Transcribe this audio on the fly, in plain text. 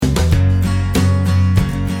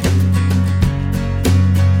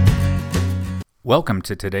Welcome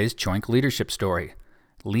to today's Choink Leadership Story.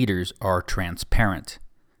 Leaders are transparent.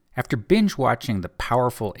 After binge watching the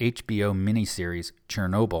powerful HBO miniseries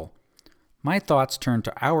Chernobyl, my thoughts turn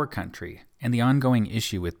to our country and the ongoing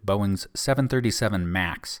issue with Boeing's 737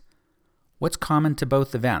 MAX. What's common to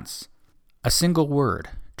both events? A single word,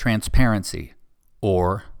 transparency,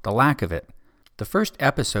 or the lack of it. The first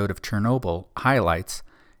episode of Chernobyl highlights,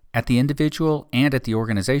 at the individual and at the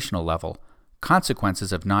organizational level,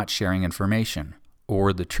 consequences of not sharing information,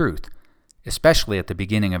 or the truth, especially at the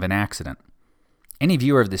beginning of an accident. Any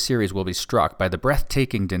viewer of the series will be struck by the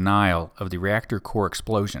breathtaking denial of the reactor core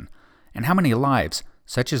explosion, and how many lives,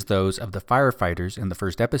 such as those of the firefighters in the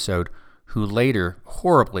first episode, who later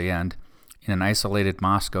horribly end in an isolated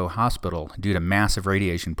Moscow hospital due to massive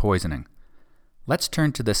radiation poisoning. Let's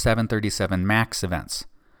turn to the 737 MAX events.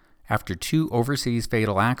 After two overseas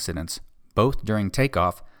fatal accidents, both during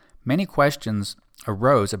takeoff, many questions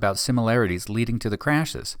arose about similarities leading to the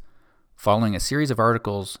crashes. Following a series of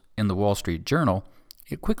articles in the Wall Street Journal,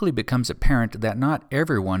 it quickly becomes apparent that not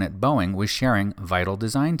everyone at Boeing was sharing vital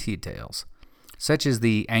design details, such as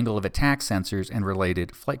the angle of attack sensors and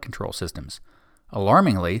related flight control systems.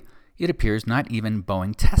 Alarmingly, it appears not even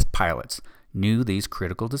Boeing test pilots knew these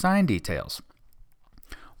critical design details.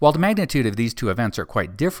 While the magnitude of these two events are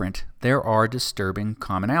quite different, there are disturbing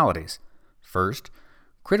commonalities. First,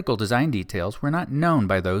 critical design details were not known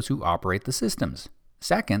by those who operate the systems.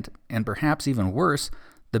 Second, and perhaps even worse,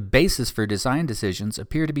 the basis for design decisions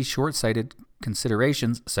appear to be short-sighted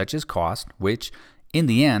considerations such as cost, which, in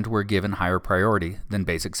the end, were given higher priority than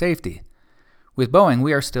basic safety. With Boeing,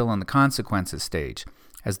 we are still in the consequences stage,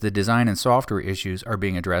 as the design and software issues are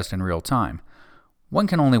being addressed in real time. One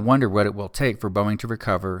can only wonder what it will take for Boeing to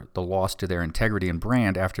recover the loss to their integrity and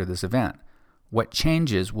brand after this event. What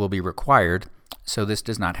changes will be required so this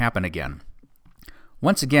does not happen again?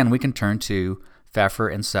 Once again, we can turn to Pfeffer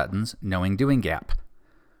and Sutton's knowing-doing gap.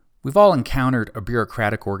 We've all encountered a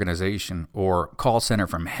bureaucratic organization or call center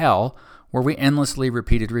from hell where we endlessly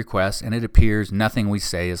repeated requests and it appears nothing we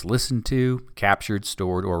say is listened to, captured,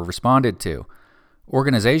 stored, or responded to.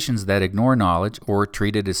 Organizations that ignore knowledge or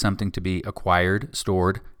treat it as something to be acquired,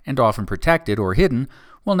 stored, and often protected or hidden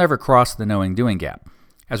will never cross the knowing-doing gap.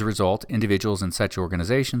 As a result, individuals in such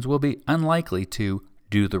organizations will be unlikely to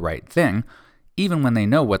do the right thing, even when they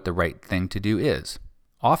know what the right thing to do is.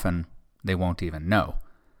 Often, they won't even know.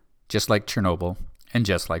 Just like Chernobyl and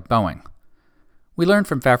just like Boeing. We learned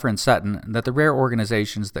from Pfeffer and Sutton that the rare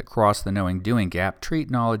organizations that cross the knowing-doing gap treat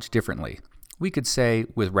knowledge differently. We could say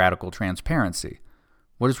with radical transparency.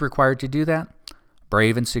 What is required to do that?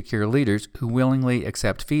 Brave and secure leaders who willingly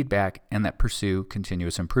accept feedback and that pursue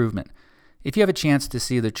continuous improvement. If you have a chance to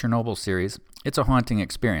see the Chernobyl series, it's a haunting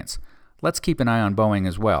experience. Let's keep an eye on Boeing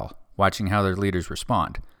as well, watching how their leaders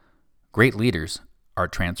respond. Great leaders are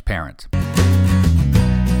transparent.